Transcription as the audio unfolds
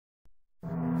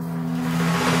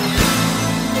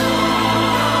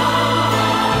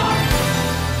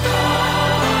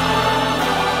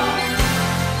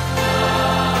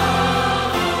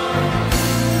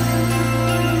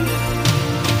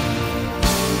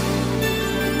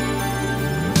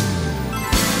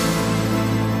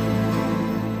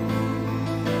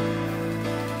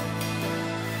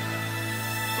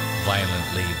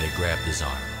Silently they grabbed his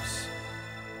arms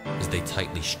as they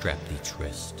tightly strapped each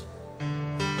wrist.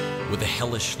 With the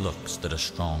hellish look stood a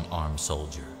strong-armed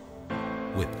soldier,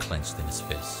 whip clenched in his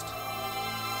fist.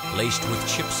 Laced with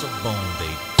chips of bone, they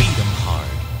beat him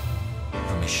hard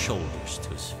from his shoulders to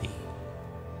his feet,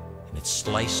 and it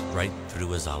sliced right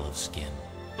through his olive skin,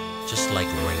 just like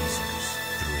razors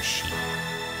through a sheet.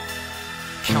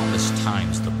 Countless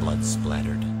times the blood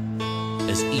splattered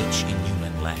as each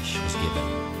inhuman lash was given.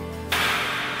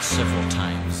 Several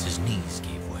times his knees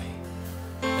gave way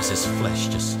as his flesh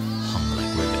just hung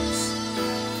like ribbons.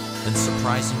 Then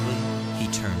surprisingly he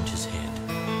turned his head,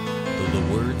 though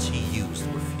the words he used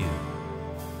were few.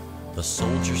 The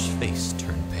soldier's face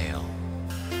turned pale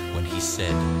when he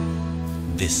said,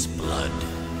 "This blood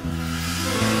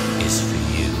is for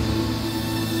you."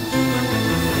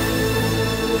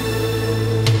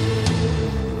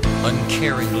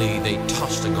 Uncaringly they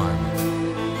tossed a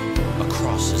garment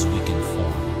across his weakened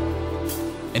form,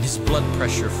 and his blood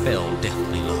pressure fell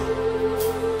deathly low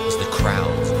as the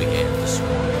crowds began to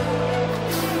swarm.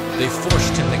 They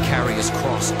forced him to carry his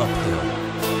cross uphill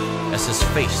as his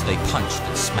face they punched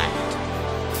and smacked,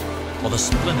 while the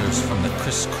splinters from the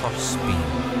crisscross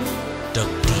beam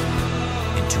dug deep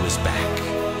into his back.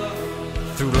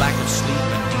 Through lack of sleep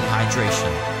and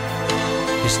dehydration,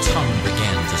 his tongue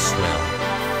began to swell,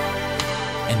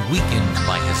 and weakened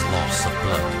by his loss of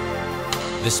blood,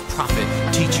 this prophet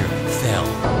teacher fell.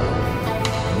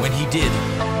 And when he did,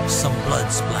 some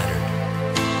blood splattered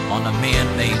on a man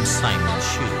named Simon's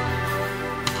shoe.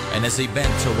 And as he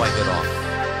bent to wipe it off,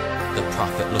 the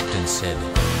prophet looked and said,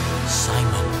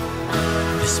 "Simon,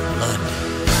 this blood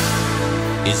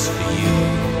is for you."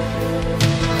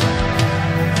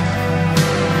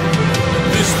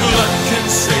 This blood can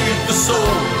save the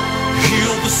soul,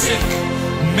 heal the sick,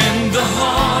 mend the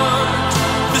heart.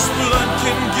 This blood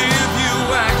can give you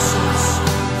access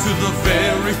to the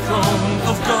very throne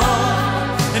of God,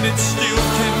 and it still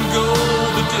can go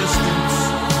the distance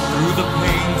through the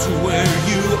pain to where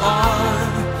you are.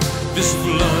 This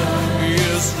blood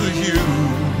is for you,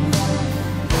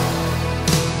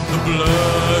 the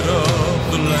blood of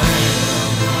the Lamb.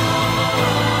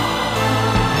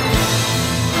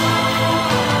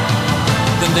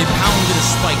 Then they pounded a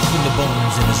spike through the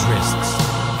bones in his wrists,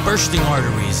 bursting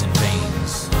arteries and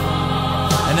veins.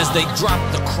 And as they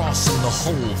dropped the cross in the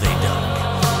hole they dug,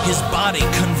 his body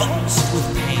convulsed with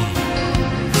pain.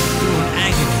 Through an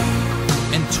agony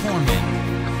and torment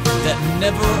that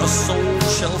never a soul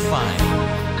shall find,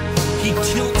 he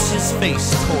tilts his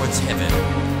face towards heaven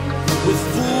with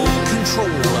full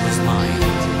control of his mind.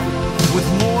 With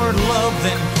more love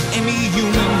than any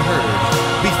human heard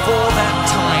before that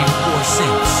time or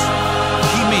since,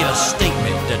 he made a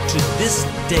statement that to this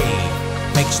day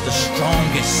makes the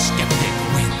strongest skeptic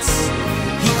wince.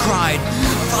 He cried,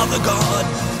 "Father God,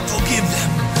 forgive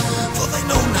them, for they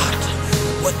know not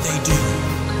what they do."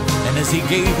 And as he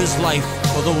gave his life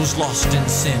for those lost in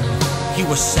sin, he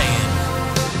was saying,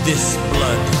 "This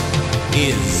blood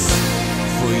is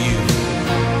for you."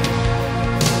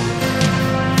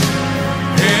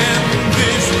 And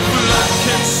this blood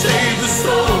can save the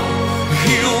soul,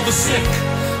 heal the sick,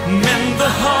 mend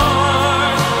the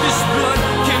heart. This blood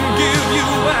can give you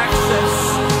access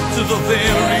to the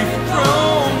very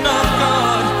throne of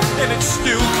God, and it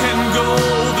still can go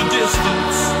the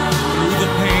distance through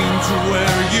the pain to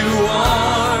where you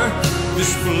are.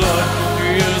 This blood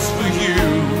is for you.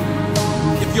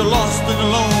 If you're lost and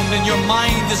alone and your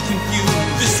mind is confused,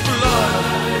 this blood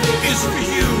is for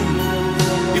you.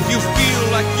 If you feel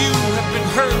like you have been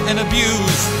hurt and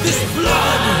abused, this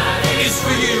blood is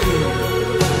for you.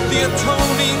 The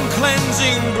atoning,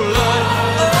 cleansing blood